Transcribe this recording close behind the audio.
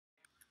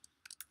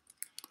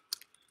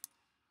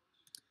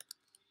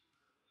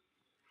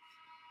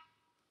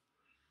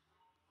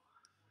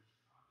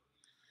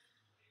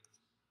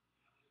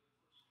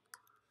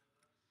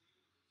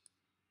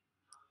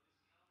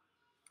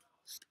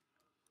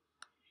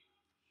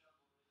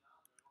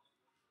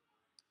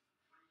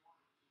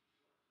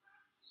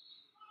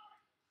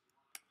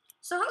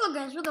So hello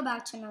guys, welcome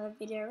back to another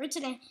video.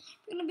 Today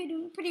we're gonna be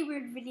doing a pretty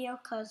weird video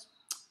because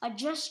I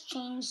just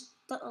changed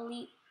the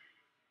Elite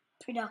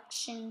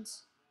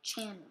Productions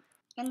channel.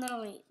 And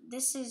literally,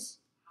 this is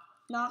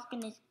not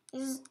gonna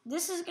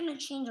this is gonna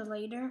change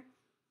later,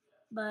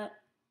 but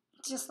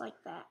just like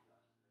that.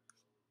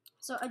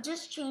 So I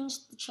just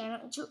changed the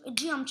channel to a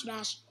Geometry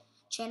Dash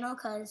channel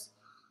because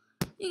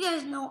you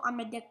guys know I'm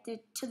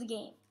addicted to the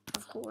game,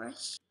 of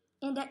course.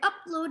 And I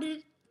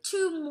uploaded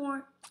two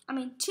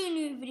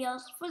new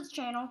videos for the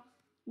channel.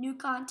 New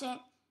content,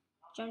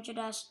 Geometry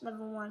Dash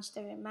Level 1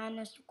 Stereo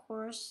Madness, of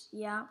course.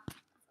 Yeah,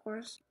 of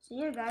course. So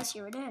yeah, guys,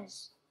 here it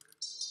is.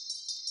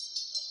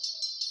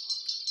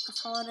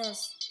 That's all it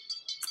is.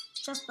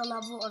 It's just the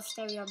level of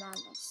Stereo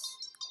Madness.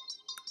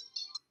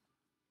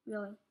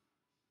 Really.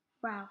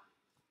 Wow.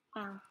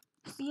 Wow.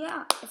 So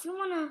yeah, if you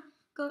want to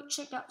go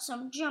check out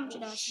some Geometry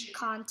Dash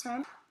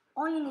content,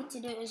 all you need to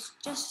do is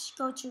just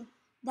go to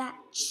that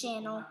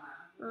channel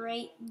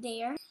right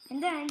there.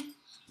 And then,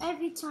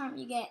 every time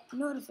you get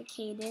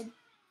notificated,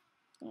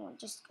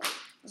 just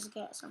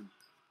get some.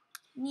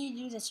 You need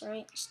to do this,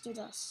 right? Just do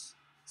this.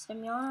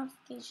 Send me all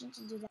notifications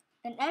to do that.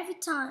 And every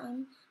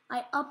time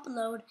I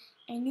upload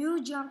a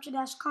new Geometry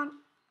Dash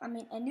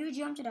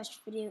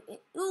video,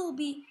 it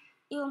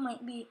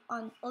might be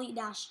on Elite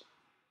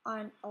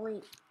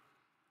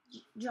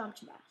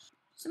Geometry Dash.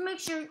 So make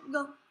sure you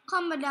go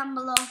comment down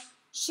below.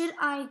 Should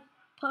I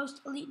post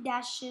Elite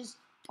Dashes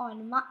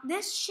on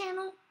this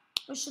channel,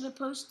 or should I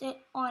post it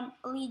on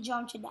Elite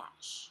Geometry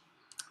Dash?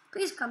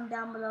 Please comment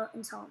down below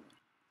and tell me.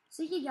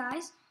 So you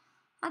guys,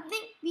 I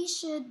think we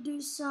should do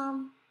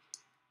some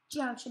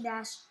Geometry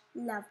Dash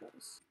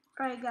levels.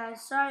 Alright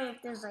guys, sorry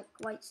if there's like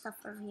white stuff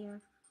over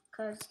here,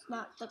 because it's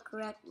not the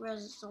correct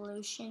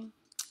resolution.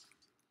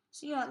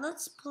 So yeah,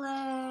 let's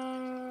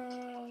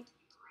play.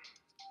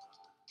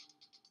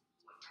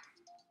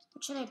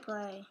 What should I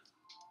play?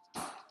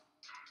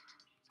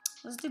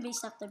 Let's do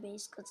base after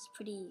base because it's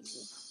pretty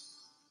easy.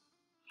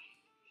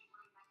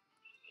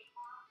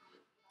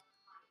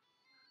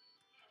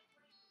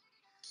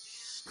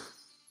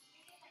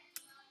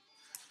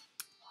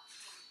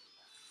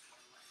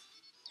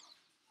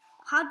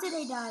 How did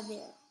I die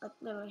there? Like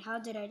literally, how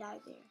did I die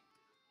there?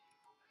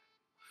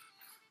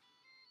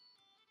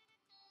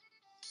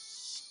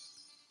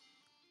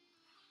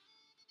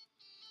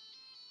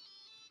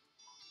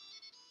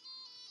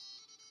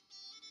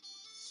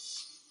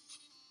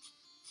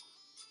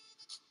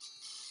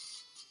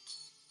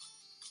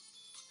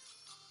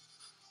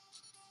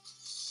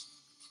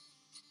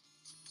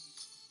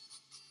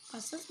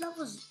 This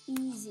level's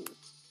easy.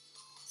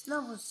 This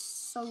level's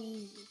so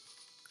easy.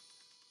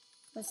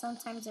 But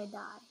sometimes I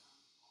die.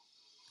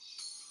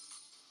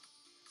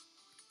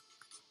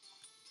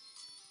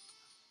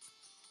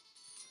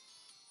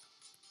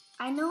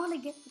 I know how to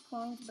get the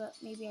coins, but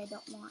maybe I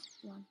don't want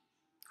one.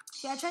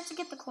 See, I tried to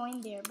get the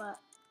coin there, but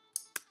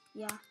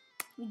yeah,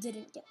 we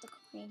didn't get the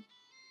coin.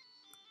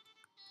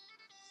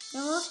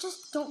 Now let's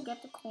just don't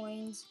get the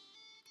coins,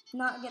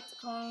 not get the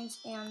coins,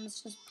 and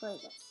let's just play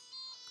this.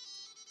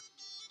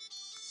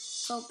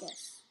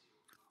 Focus.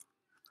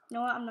 You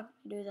know what? I'm not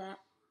gonna do that.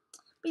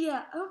 But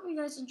yeah, I hope you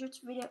guys enjoyed this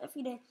video. If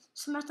you did,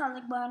 smash that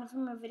like button for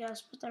more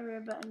videos, put that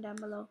red button down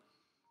below.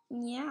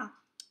 And yeah,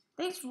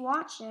 thanks for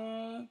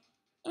watching,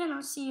 and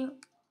I'll see you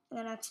in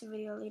the next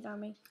video. Leave on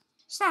me.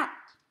 Snap!